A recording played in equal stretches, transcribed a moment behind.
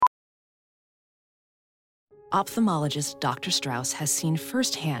Ophthalmologist Dr. Strauss has seen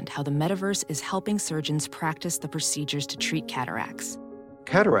firsthand how the metaverse is helping surgeons practice the procedures to treat cataracts.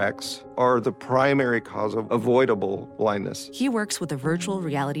 Cataracts are the primary cause of avoidable blindness. He works with a virtual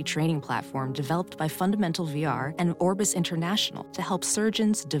reality training platform developed by Fundamental VR and Orbis International to help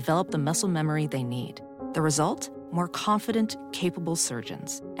surgeons develop the muscle memory they need. The result? More confident, capable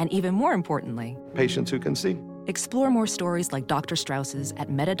surgeons. And even more importantly, Patients who can see. explore more stories like Dr. Strauss's at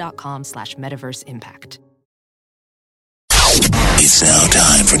meta.com/metaverseimpact. It's now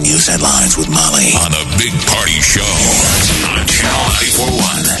time for news headlines with Molly on the Big Party Show on Channel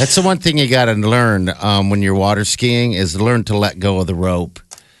 94.1. That's the one thing you got to learn when you're water skiing is learn to let go of the rope.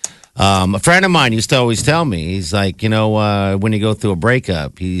 A friend of mine used to always tell me, he's like, when you go through a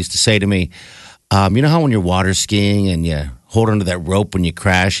breakup, he used to say to me, you know how when you're water skiing and you hold onto that rope when you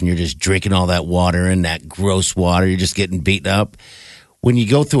crash and you're just drinking all that water and that gross water, you're just getting beaten up? When you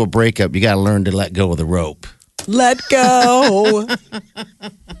go through a breakup, you got to learn to let go of the rope. Let go.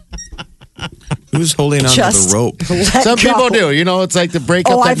 Who's holding on to the rope? Some people do. It's like the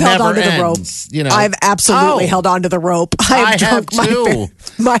breakup that I've held never on to the rope. ends. I've absolutely held on to the rope. I have too.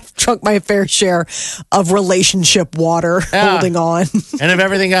 I've drunk my fair share of relationship water holding on. And if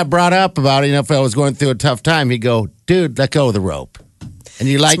everything got brought up about it, if I was going through a tough time, he'd go, dude, let go of the rope. And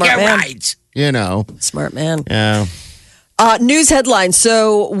you're like, Smart man. right. Smart man. Yeah. News headlines.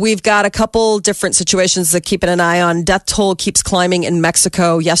 So we've got a couple different situations to keep an eye on. Death toll keeps climbing in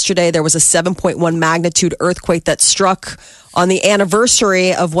Mexico. Yesterday, there was a 7.1 magnitude earthquake that struck on the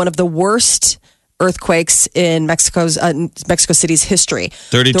anniversary of one of the worst earthquakes in Mexico City's history.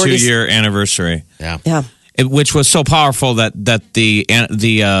 32-year anniversary. Yeah. Which was so powerful that the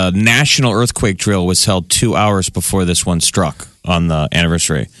national earthquake drill was held 2 hours before this one struck on the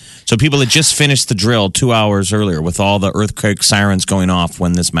anniversary. So people had just finished the drill 2 hours earlier with all the earthquake sirens going off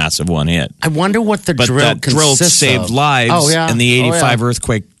when this massive one hit. I wonder what the But drill that drill consists saved of. lives, Oh, yeah. and the 85 Oh, yeah.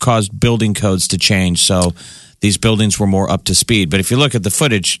 earthquake caused building codes to change. So these buildings were more up to speed. But if you look at the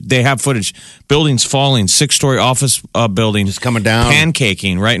footage, they have footage. Buildings falling, 6-story office building. Just coming down.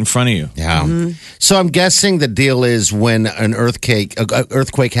 Pancaking right in front of you. Yeah. Mm-hmm. So I'm guessing the deal is when an earthquake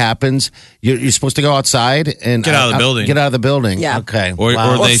happens, you're supposed to go outside and Get out of the building. Get out of the building. Yeah. Okay. Or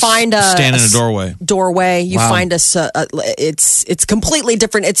Or they find stand in a doorway. Doorway. You Wow. find us. It's completely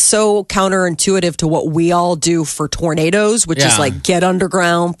different. It's so counterintuitive to what we all do for tornadoes, which is Yeah. like get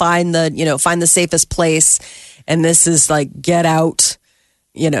underground, find the safest place, and this is like get out.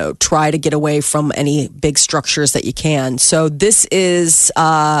 Try to get away from any big structures that you can. So this is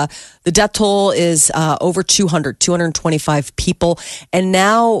the death toll is over 225 people. And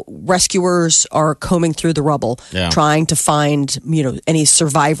now rescuers are combing through the rubble, trying to find, any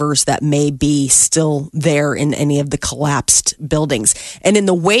survivors that may be still there in any of the collapsed buildings. And in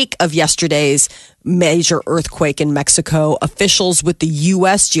the wake of yesterday's major earthquake in Mexico, officials with the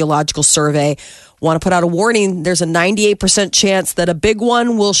U.S. Geological Survey want to put out a warning. There's a 98% chance that a big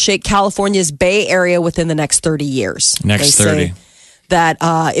one will shake California's Bay Area within the next 30 years. Next They 30. say that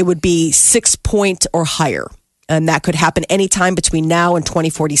it would be 6 point or higher. And that could happen anytime between now and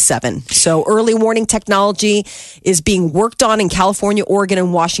 2047. So early warning technology is being worked on in California, Oregon,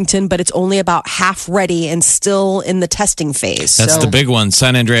 and Washington, but it's only about half ready and still in the testing phase. That's So- the big one,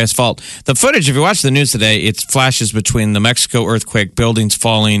 San Andreas Fault. The footage, if you watch the news today, it flashes between the Mexico earthquake, buildings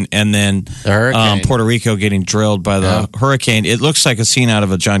falling, and then The hurricane. Puerto Rico getting drilled by the hurricane. It looks like a scene out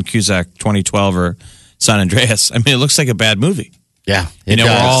of a John Cusack 2012 or San Andreas. I mean, it looks like a bad movie. Yeah. Where does.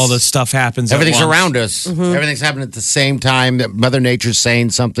 all the stuff happens. Everything's at once. around us. Everything's happening at the same time. That Mother Nature's saying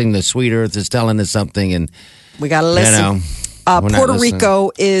something. The sweet earth is telling us something. And, We got to listen. we're not Puerto listening.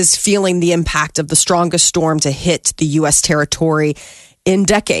 Rico is feeling the impact of the strongest storm to hit the U.S. territory in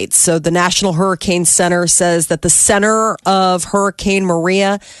decades. So the National Hurricane Center says that the center of Hurricane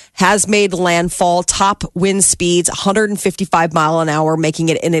Maria has made landfall, top wind speeds 155 mile an hour, making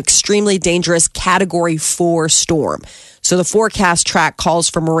it an extremely dangerous Category 4 storm. So the forecast track calls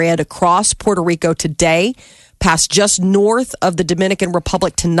for Maria to cross Puerto Rico today, pass just north of the Dominican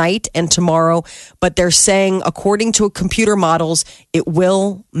Republic tonight and tomorrow. But they're saying, according to computer models, it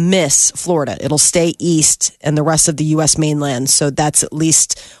will miss Florida. It'll stay east and the rest of the U.S. mainland. So that's at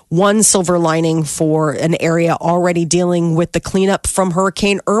least one silver lining for an area already dealing with the cleanup from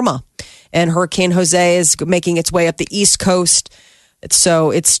Hurricane Irma. And Hurricane Jose is making its way up the East Coast. So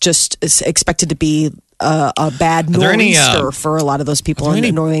it's expected to be a bad there any, nor'easter for a lot of those people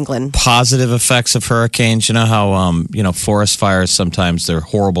in New England. Positive effects of hurricanes. You know how forest fires sometimes they're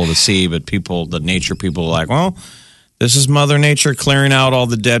horrible to see, but the nature people are like, well, this is Mother Nature clearing out all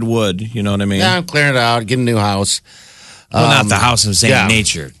the dead wood. You know what I mean? Yeah, I'm clearing it out, get a new house. Well, not the house. I'm saying yeah.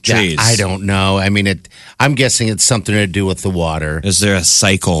 nature, Yeah, trees. I don't know. I mean, I'm guessing it's something to do with the water. Is there a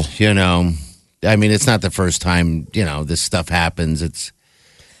cycle? You know, I mean, it's not the first time, this stuff happens.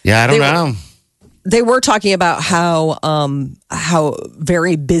 I don't know. They were talking about how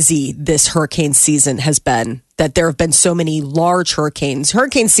very busy this hurricane season has been. That there have been so many large hurricanes.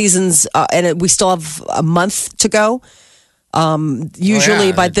 Hurricane seasons, and we still have a month to go.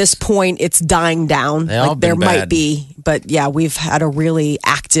 Usually by this point, it's dying down. They all Like there been might bad. be, but yeah, we've had a really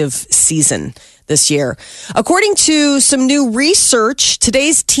active season this year. According to some new research,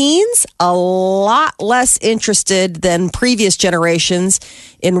 today's teens a lot less interested than previous generations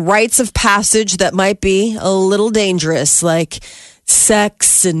in rites of passage that might be a little dangerous, like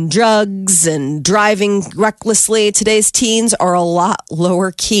sex and drugs and driving recklessly. Today's teens are a lot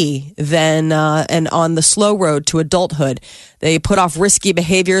lower key than and on the slow road to adulthood. They put off risky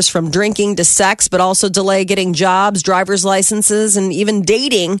behaviors from drinking to sex, but also delay getting jobs, driver's licenses, and even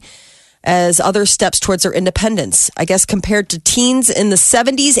dating as other steps towards their independence. I guess compared to teens in the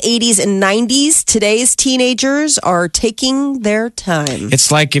 70s, 80s, and 90s, today's teenagers are taking their time.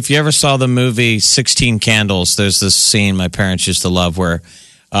 It's like if you ever saw the movie 16 Candles, there's this scene my parents used to love where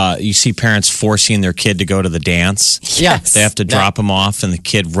you see parents forcing their kid to go to the dance. Yes. They have to drop him off, and the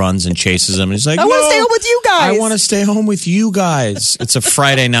kid runs and chases him. And he's like, I want to "No, stay home with you guys. I want to stay home with you guys." It's a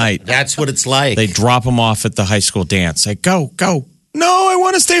Friday night. That's what it's like. They drop him off at the high school dance. Like, go. No, I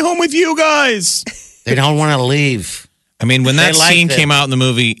want to stay home with you guys. They don't want to leave. I mean, when that They liked scene it. came out in the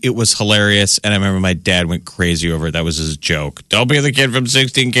movie, it was hilarious. And I remember my dad went crazy over it. That was his joke. Don't be the kid from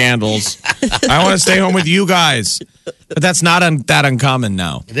 16 Candles. I want to stay home with you guys. But that's not that uncommon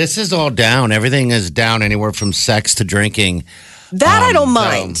now. This is all down. Everything is down anywhere from sex to drinking. That I don't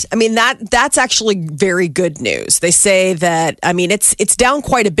mind. I mean, that's actually very good news. They say that, I mean, it's down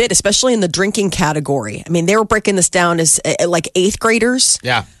quite a bit, especially in the drinking category. I mean, they were breaking this down as like eighth graders.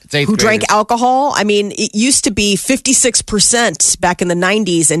 Yeah. It's eighth Who drank graders. alcohol. I mean, it used to be 56% back in the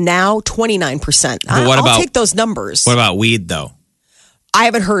 90s and now 29%. But what I'll about- take those numbers. What about weed, though? I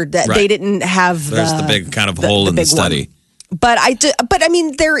haven't heard that Right. they didn't have There's the big kind of hole in the big study. one. But I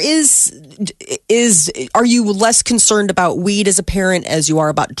mean, there is. Are you less concerned about weed as a parent as you are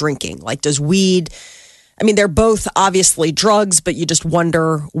about drinking? Like, does weed? I mean, they're both obviously drugs, but you just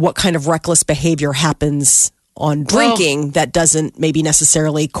wonder what kind of reckless behavior happens on drinking that doesn't maybe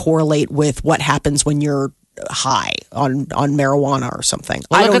necessarily correlate with what happens when you're high on marijuana or something.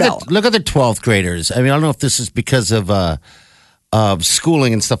 Well, I don't know. Look at the 12th graders. I mean, I don't know if this is because of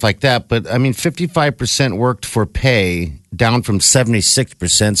schooling and stuff like that, but I mean, 55% worked for pay, down from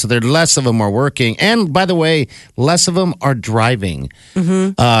 76%. So there less of them are working, and by the way, less of them are driving.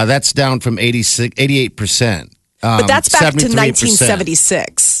 That's down from 88%. But that's back to 73%.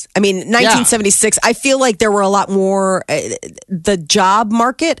 1976. I mean, 1976, I feel like there were a lot more. The job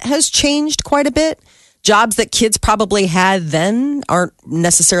market has changed quite a bit. Jobs that kids probably had then aren't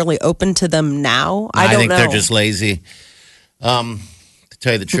necessarily open to them now. I don't think know. they're just lazy. To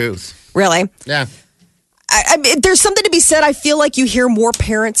tell you the truth. Really? Yeah. I mean, there's something to be said. I feel like you hear more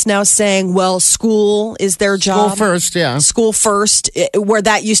parents now saying, well, school is their job. School first, yeah. School first, where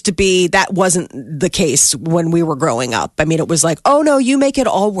that used to be, that wasn't the case when we were growing up. I mean, it was like, oh, no, you make it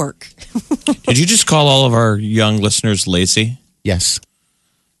all work. Did you just call all of our young listeners lazy? Yes.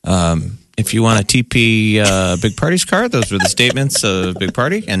 If you want a TP Big Party's card, those were the statements of Big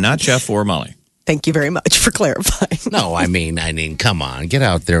Party and not Jeff or Molly. Thank you very much for clarifying. No, I mean, come on, get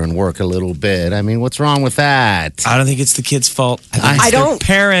out there and work a little bit. I mean, what's wrong with that? I don't think it's the kids' fault. I it's their don't-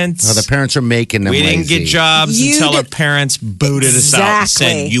 parents. Well, the parents are making them we didn't lazy. get jobs You until our get- parents booted us out and Exactly.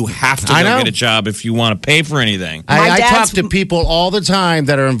 said, you have to I go know. get a job if you want to pay for anything. My I talk dad's- to people all the time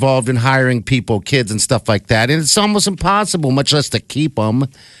that are involved in hiring people, kids and stuff like that, and it's almost impossible, much less to keep them.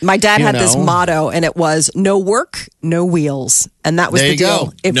 My dad You had this know. motto, and it was no work, no wheels. And that was There the you deal.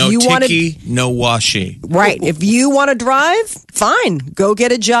 go. If no you wanted, tiki, no washi. right, if you want to drive, fine, go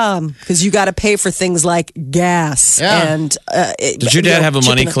get a job because you got to pay for things like gas. Yeah. And Did your dad have a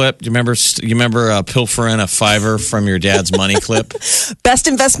money clip? Do you remember pilfering a $5 from your dad's money clip? Best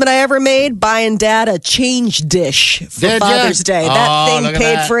investment I ever made, buying dad a change dish for Did ya? Father's Day. Oh, That look thing at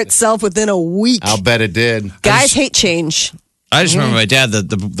paid that. for itself within a week. I'll bet it did. Guys hate change. I just remember my dad,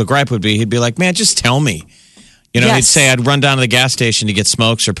 the gripe would be, he'd be like, man, just tell me. You know, Yes. he'd say I'd run down to the gas station to get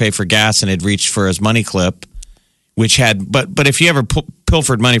smokes or pay for gas, and he'd reach for his money clip, which had, but if you ever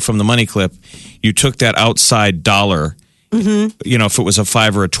pilfered money from the money clip, you took that outside dollar, you know, if it was a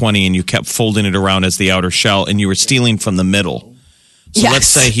 5 or a 20, and you kept folding it around as the outer shell, and you were stealing from the middle. So Yes. let's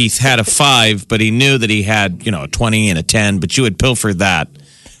say he had a 5, but he knew that he had, you know, a 20 and a 10, but you had pilfered that.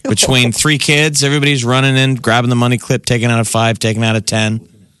 Between 3 kids, everybody's running in, grabbing the money clip, taking out a 5, taking out a 10.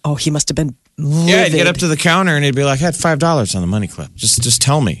 Oh, he must have been Yeah, livid. he'd get up to the counter and he'd be like, I had $5 on the money clip. Just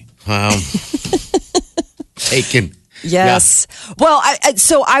tell me. Wow. Taken. Yes. Well,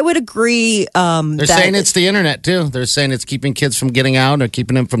 so I would agree. They're saying it's the internet too. They're saying it's keeping kids from getting out or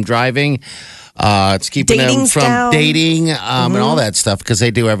keeping them from driving. It's keeping them Dating's from down. dating and all that stuff because they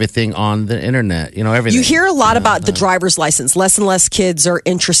do everything on the internet. You know, everything. You hear a lot about the driver's license. Less and less kids are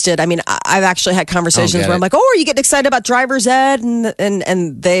interested. I mean, I've actually had conversations where I'm like, "Oh, are you getting excited about driver's ed?"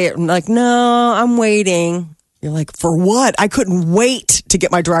 And they're like, "No, I'm waiting." You're like, "For what? I couldn't wait to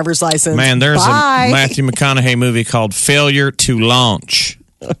get my driver's license." Man, there's Bye. a Matthew McConaughey movie called Failure to Launch.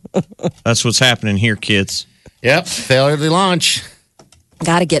 That's what's happening here, kids. Yep, failure to launch.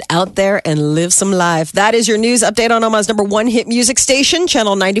 Got to get out there and live some life. That is your news update on Omaha's #1 hit music station,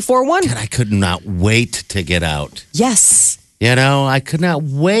 Channel 94.1. God, I could not wait to get out. Yes. You know, I could not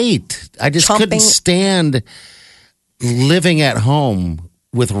wait. I just couldn't stand living at home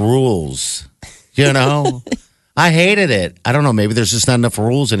with rules. You know, I hated it. I don't know. Maybe there's just not enough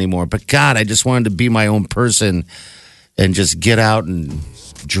rules anymore. But God, I just wanted to be my own person and just get out and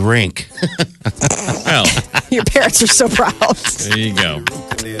drink. Well, Your parents are so proud. there you go.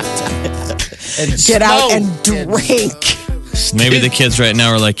 Get out and drink. Maybe the kids right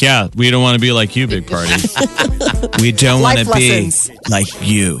now are like, yeah, we don't want to be like you, Big Party. We don't want to Life be lessons. like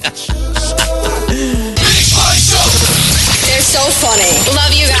you. They're so funny.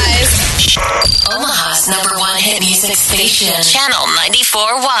 Love you guys. Omaha's #1 hit music station, Channel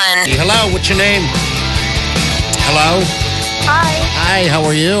 94.1. Hello, what's your name? Hello? Hi, Hi, how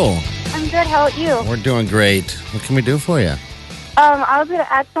are you? I'm good. How about you? We're doing great. What can we do for you? I was going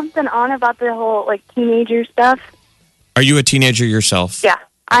to add something on about the whole teenager stuff. Are you a teenager yourself? Yeah,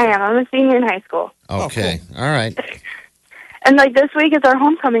 I am. I'm a senior in high school. Okay, all right. And this week is our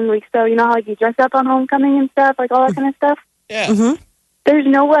homecoming week, so you know how you dress up on homecoming and stuff, all that kind of stuff? Yeah. Mm-hmm. There's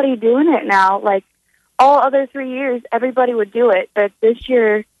nobody doing it now. All other 3 years, everybody would do it. But this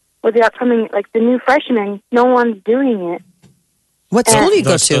year, with the upcoming, the new freshmen, no one's doing it. What school do you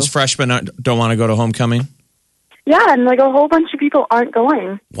go Those to? freshmen don't want to go to homecoming? Yeah, and a whole bunch of people aren't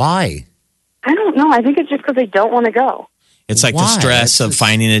going. Why? I don't know. I think it's just because they don't want to go. It's like the Why? stress That's of just-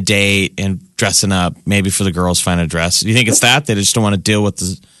 finding a date and dressing up. Maybe for the girls, find a dress. Do you think it's that? They just don't want to deal with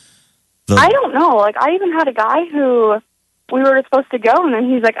the I don't know. I even had a guy who we were supposed to go, and then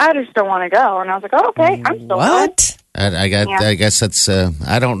he's like, I just don't want to go. And I was like, oh, okay, I'm still going. What? I guess that's,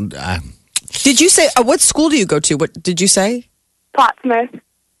 I don't, Did you say, what school do you go to? What did you say? Plattsmouth.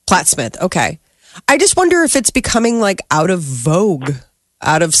 Plattsmouth. Okay. I just wonder if it's becoming out of vogue,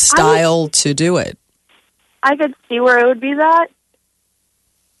 out of style to do it. I could see where it would be that.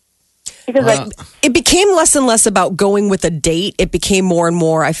 Because, It became less and less about going with a date. It became more and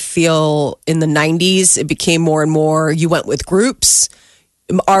more, I feel, in the 90s, it became more and more you went with groups.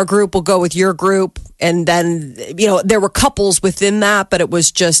 Our group will go with your group. And then, there were couples within that, but it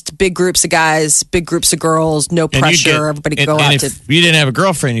was just big groups of guys, big groups of girls, no pressure. Everybody could go out to. If you didn't have a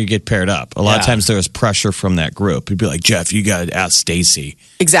girlfriend, you get paired up. A lot of Yeah. times there was pressure from that group. You'd be like, Jeff, you got to ask Stacy.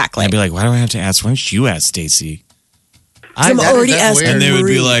 Exactly. I'd be like, why do I have to ask? Why don't you ask Stacy? I'm already that's asking. weird. And they would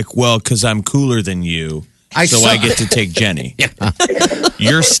be Marie. like, well, because I'm cooler than you. I So saw- I get to take Jenny.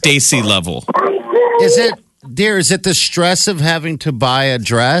 You're Stacy level. is it the stress of having to buy a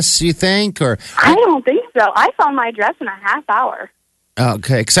dress, you think? Or, I don't think so. I found my dress in a half hour.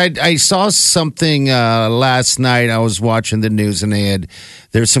 okay, because I saw something last night. I was watching the news and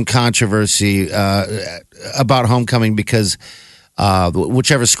there's some controversy about homecoming because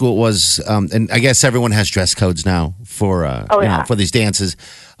whichever school it was, and I guess everyone has dress codes now for for these dances.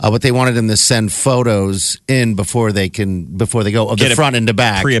 But they wanted them to send photos in before they go of Get the it front and the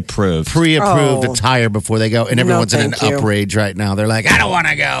back, Pre-approved. Oh. attire before they go, and everyone's in an thank you. outrage right now. They're like, I don't want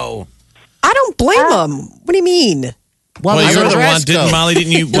to go. I don't blame them. What do you mean? Well, it's you're a the dress one, didn't code. Molly?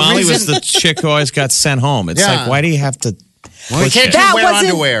 Didn't you? The Molly was reason- the chick who always got sent home. It's Yeah. like, why do you have to? Well, you can't That wear wasn't-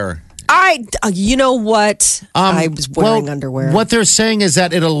 underwear. You know what? I was wearing underwear. What they're saying is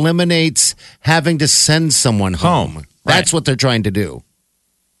that it eliminates having to send someone home. That's what they're trying to do.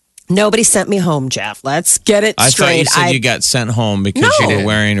 Nobody sent me home, Jeff. Let's get it I thought straight. you said you got sent home because you No. were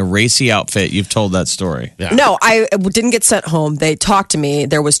wearing a racy outfit. You've told that story. Yeah. No, I didn't get sent home. They talked to me.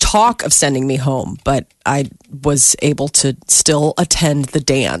 There was talk of sending me home, but I was able to still attend the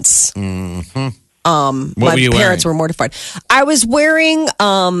dance. What My were you parents wearing? were mortified. I was wearing.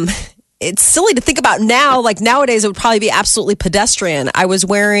 It's silly to think about now. Nowadays, it would probably be absolutely pedestrian. I was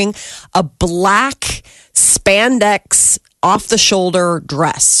wearing a black spandex off the shoulder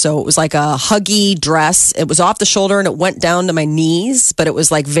dress. So it was like a huggy dress. It was off the shoulder and it went down to my knees, but it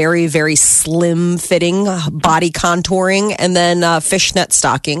was like very, very slim fitting, body contouring, and then fishnet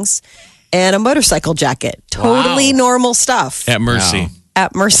stockings and a motorcycle jacket. Totally normal stuff. At Mercy. Wow.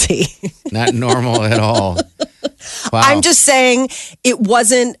 At Mercy. Not normal at all. Wow. I'm just saying it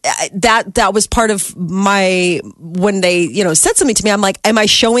wasn't that was part of my when they said something to me. I'm like, am I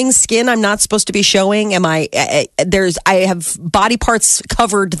showing skin I'm not supposed to be showing? Am I I have body parts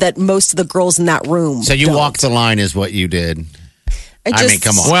covered that most of the girls in that room So you don't. walked the line is what you did. I mean,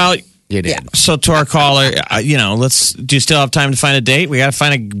 come on. Well, you did. Yeah. so to our caller, do you still have time to find a date? We got to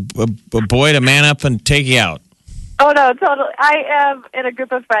find a boy to man up and take you out. Oh, no, totally. I am in a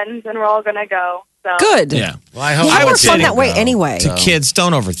group of friends, and we're all going to go. So. Good. Yeah. Well, I hope More would fun say that way so. anyway. To kids,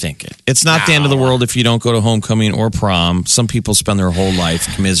 don't overthink it. It's not the end of the world if you don't go to homecoming or prom. Some people spend their whole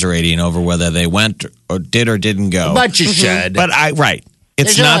life commiserating over whether they went or didn't go. But you should. But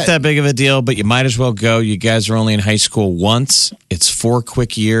it's You not should. that big of a deal, but you might as well go. You guys are only in high school once. It's 4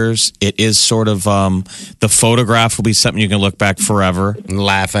 quick years. It is sort of the photograph will be something you can look back forever. And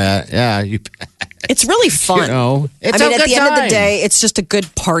laugh at. Yeah. It's really fun. It's I mean, a at good the end of the time. day, it's just a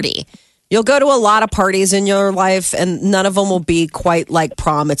good party. You'll go to a lot of parties in your life, and none of them will be quite like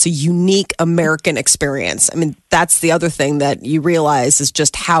prom. It's a unique American experience. I mean, that's the other thing that you realize is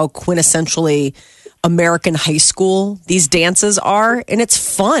just how quintessentially American high school these dances are. And it's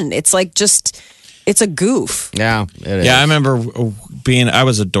fun. It's like it's a goof. Yeah, it is. Yeah, I remember I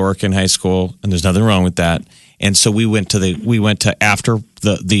was a dork in high school, and there's nothing wrong with that. And so we went to after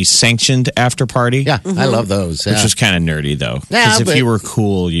the sanctioned after party. Yeah, I love those. Which Yeah. was kind of nerdy, though. Yeah, Because if but- you were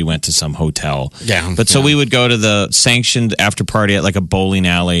cool, you went to some hotel. Yeah, But so yeah. we would go to the sanctioned after party at like a bowling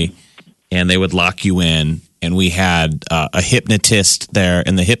alley, and they would lock you in. And we had a hypnotist there,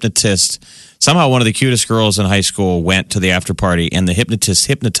 and the hypnotist, somehow one of the cutest girls in high school went to the after party, and the hypnotist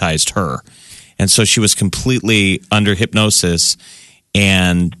hypnotized her. And so she was completely under hypnosis.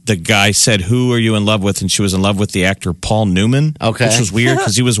 And the guy said, "Who are you in love with?" And she was in love with the actor Paul Newman. Okay. Which was weird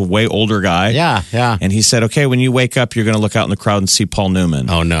because he was a way older guy. Yeah, yeah. And he said, "Okay, when you wake up, you're going to look out in the crowd and see Paul Newman."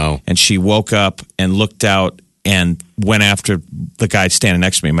 Oh, no. And she woke up and looked out and went after the guy standing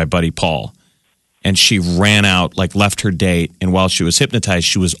next to me, my buddy Paul. And she ran out, like left her date. And while she was hypnotized,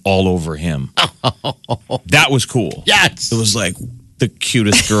 she was all over him. That was cool. Yes. It was like the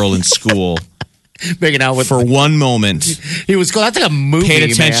cutest girl in school. Making out with For one moment, He was cool. That's like a movie. paid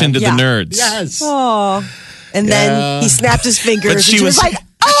attention man. to Yeah. the nerds. Yes. Oh. And then he snapped his fingers, But and she she was was- like,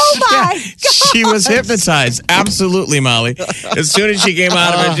 "Oh my god!" She was hypnotized. Absolutely, Molly. As soon as she came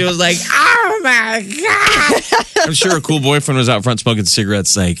out of it, she was like, "Oh my God." I'm sure her cool boyfriend was out front smoking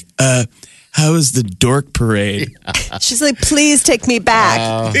cigarettes, like, how was the dork parade? She's like, "Please take me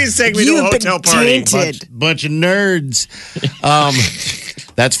back. Please take me to a You've hotel been party. tainted." Bunch of nerds.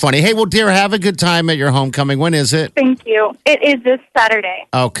 That's funny. Hey, well, dear, have a good time at your homecoming. When is it? Thank you. It is this Saturday.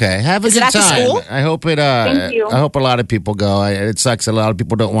 Okay, have a Is it good after time. school? I hope it. Thank you. I hope a lot of people go. It sucks that a lot of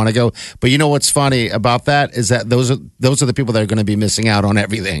people don't want to go. But you know what's funny about that is that those are the people that are going to be missing out on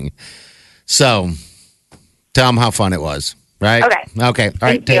everything. So tell them how fun it was. Right? Okay. Okay. All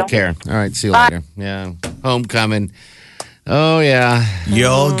right. Thank Take you. care. All right. See you Bye. later. Yeah. Homecoming. Oh yeah.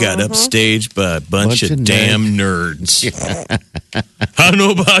 Y'all got upstaged by a bunch of of damn nerds. I don't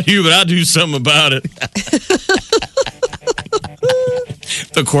know about you, but I'll do something about it.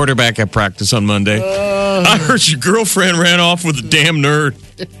 The quarterback at practice on Monday. I heard your girlfriend ran off with a damn nerd.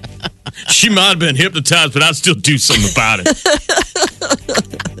 She might have been hypnotized, but I'd still do something about it.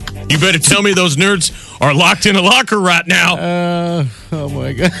 You better tell me those nerds are locked in a locker right now. Oh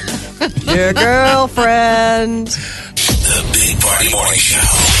my god. Your girlfriend. The Big Party Morning Show.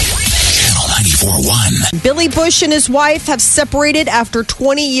 Channel 94.1. Billy Bush and his wife have separated after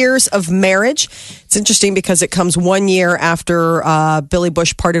 20 years of marriage. It's interesting because it comes 1 year after Billy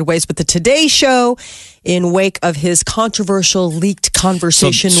Bush parted ways with the Today Show in wake of his controversial leaked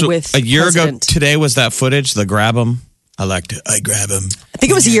conversation with a year President. ago today was that footage, the grab him. I grab him. I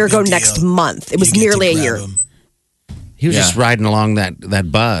think it was a year ago next month. It was nearly a year. He was Yeah. just riding along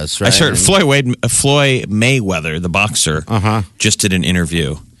that bus, right? I heard Floyd Mayweather, the boxer, just did an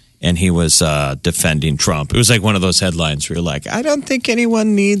interview, and he was defending Trump. It was like one of those headlines where you're like, I don't think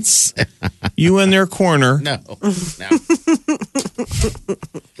anyone needs you in their corner. No.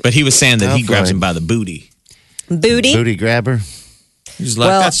 But he was saying that he Oh, grabs boy. him by the booty. Booty. Booty grabber. He's like,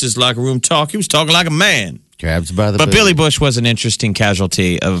 Well- that's just locker room talk. He was talking like a man. Grabs by the But booty. Billy Bush was an interesting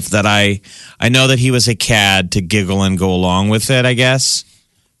casualty of that. I know that he was a cad to giggle and go along with it, I guess.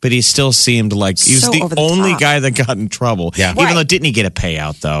 But he still seemed like he was So the over the only top. guy that got in trouble. Yeah. Even Right. though, didn't he get a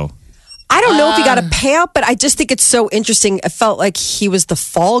payout, though? I don't know if he got a payout, but I just think it's so interesting. It felt like he was the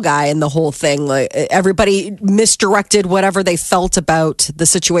fall guy in the whole thing. Like everybody misdirected whatever they felt about the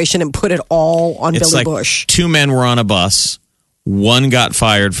situation and put it all on It's Billy like Bush. two men were on a bus. One got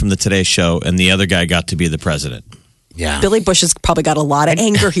fired from the Today Show, and the other guy got to be the president. Yeah. Billy Bush has probably got a lot of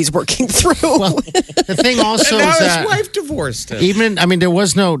anger he's working through. The thing also And now is his that wife divorced him. even, there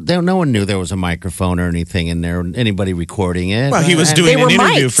was no one knew there was a microphone or anything in there, anybody recording it. Well, he was And- doing They an were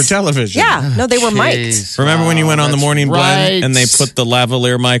interview mic'd. for television. Yeah, no, they were mic'd. Jeez. Remember when you went on the That's Morning right. Blend and they put the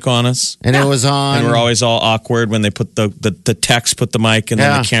lavalier mic on us? And it was on. And we're always all awkward when they put the text, put the mic, and then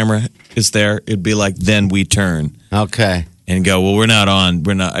Yeah. the camera is there. It'd be like, then we turn Okay. and go, well, we're not on.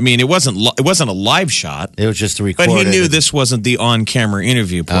 We're not. I mean, it wasn't a live shot, It was just the but recorded. he knew this wasn't the on-camera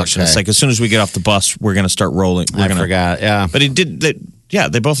interview portion. Okay. It's like as soon as we get off the bus, we're going to start rolling. We're I gonna, forgot. Yeah. But it did.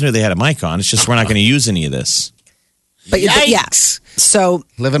 They both knew they had a mic on. It's just we're not going to use any of this. But yeah, Yikes. so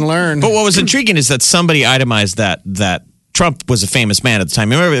Live and learn. But what was intriguing is that somebody itemized that Trump was a famous man at the time.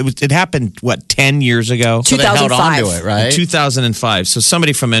 Remember, it happened, 10 years ago? So they held 2005. on to it, right? In 2005. So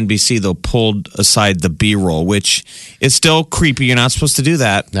somebody from NBC, though, pulled aside the B-roll, which is still creepy. You're not supposed to do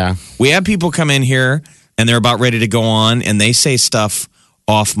that. Yeah. We have people come in here, and they're about ready to go on, and they say stuff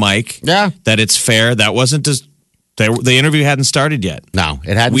off mic. Yeah. That it's fair. That wasn't just... The interview hadn't started yet. No,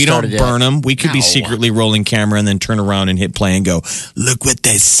 it hadn't We don't started yet. burn them. We could be No. secretly rolling camera and then turn around and hit play and go, look what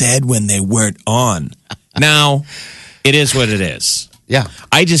they said when they weren't on. Now, it is what it is. Yeah.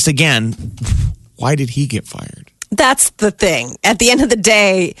 I just, again, why did he get fired? that's the thing. At the end of the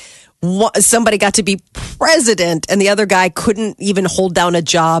day, somebody got to be president, and the other guy couldn't even hold down a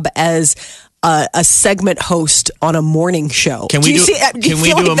job as a segment host on a morning show. Can we do you do- see? Do you can we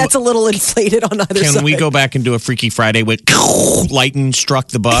feel do like a- that's a little inflated on either side? Can we go back and do a Freaky Friday with lightning struck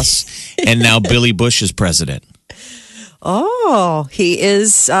the bus and now Billy Bush is president? Oh, he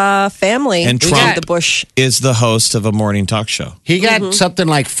is family. And We Trump got the Bush. is the host of a morning talk show. He got something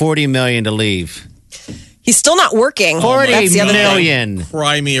like $40 million to leave. He's still not working. $40 That's the other thing. million.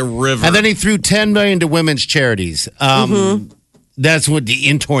 Cry me a river. And then he threw $10 million to women's charities. That's what the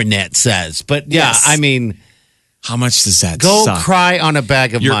internet says. But yeah, Yes. I mean, how much does that go suck? cry on a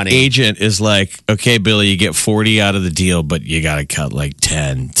bag of Your money. agent is like, okay, Billy, you get 40 out of the deal, but you got to cut like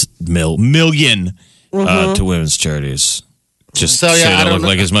 10 million to women's charities. Just So, so, yeah, you I don't don't look know.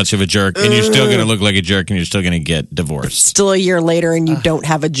 like as much of a jerk. And you're still going to look like a jerk and you're still going to get divorced. Still a year later, and you don't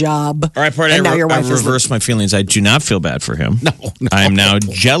have a job. All right, Party, and now your I wife is. reverse my feelings. I do not feel bad for him. No. I am now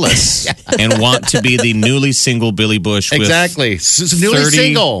jealous and want to be the newly single Billy Bush Exactly. with Newly 30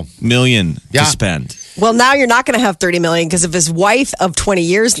 single. million Yeah. to spend. Well, now you're not going to have 30 million because if his wife of 20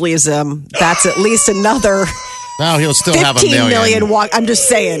 years leaves him, that's at least another Well, he'll still have a 15 million. million walk. I'm just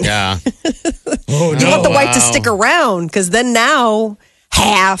saying. Yeah. You want the wife to stick around because then now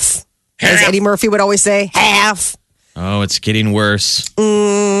half, as Eddie Murphy would always say, half. Oh, it's getting worse.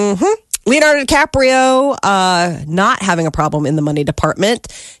 Leonardo DiCaprio not having a problem in the money department.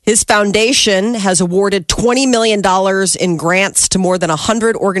 His foundation has awarded $20 million in grants to more than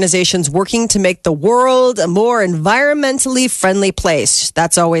 100 organizations working to make the world a more environmentally friendly place.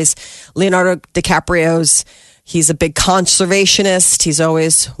 That's always Leonardo DiCaprio's. He's a big conservationist. He's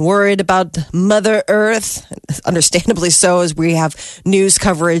always worried about Mother Earth. Understandably so, as we have news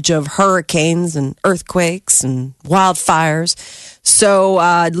coverage of hurricanes and earthquakes and wildfires. So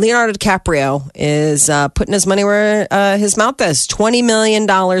Leonardo DiCaprio is putting his money where his mouth is. $20 million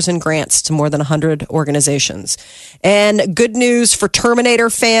in grants to more than 100 organizations. And good news for Terminator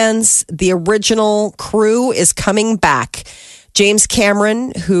fans, the original crew is coming back. James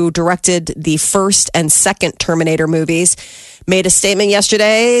Cameron, who directed the first and second Terminator movies, made a statement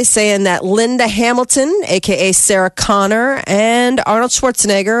yesterday saying that Linda Hamilton, aka Sarah Connor, and Arnold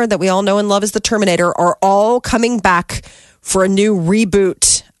Schwarzenegger, that we all know and love as the Terminator, are all coming back for a new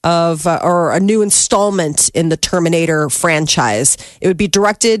reboot of or a new installment in the Terminator franchise. It would be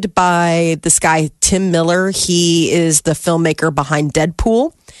directed by this guy, Tim Miller. He is the filmmaker behind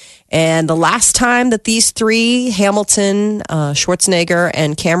Deadpool. And the last time that these three, Hamilton, Schwarzenegger,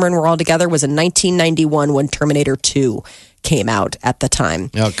 and Cameron were all together was in 1991 when Terminator 2 came out at the time.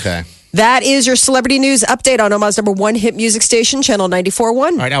 Okay. That is your celebrity news update on Omaha's number one hit music station, Channel 94.1.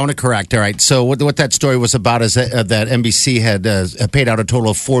 All right, I want to correct. All right, so what that story was about is that NBC had paid out a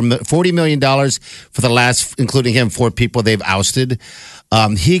total of $40 million for the last, including him, 4 people they've ousted.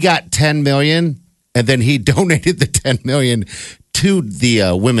 He got $10 million, and then he donated the $10 million to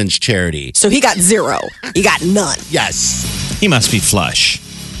the women's charity. So he got 0. He got none. Yes. He must be flush.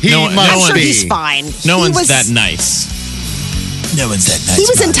 I'm sure he's fine. No He one's was- that nice. No one's that nice. He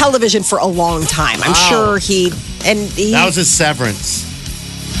was in television for a long time. I'm sure he. That was his severance.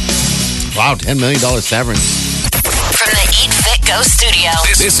 Wow, $10 million severance. From the Eat Fit Go studio.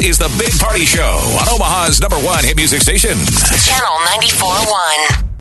 This is the Big Party Show on Omaha's #1 hit music station. Channel 94.1.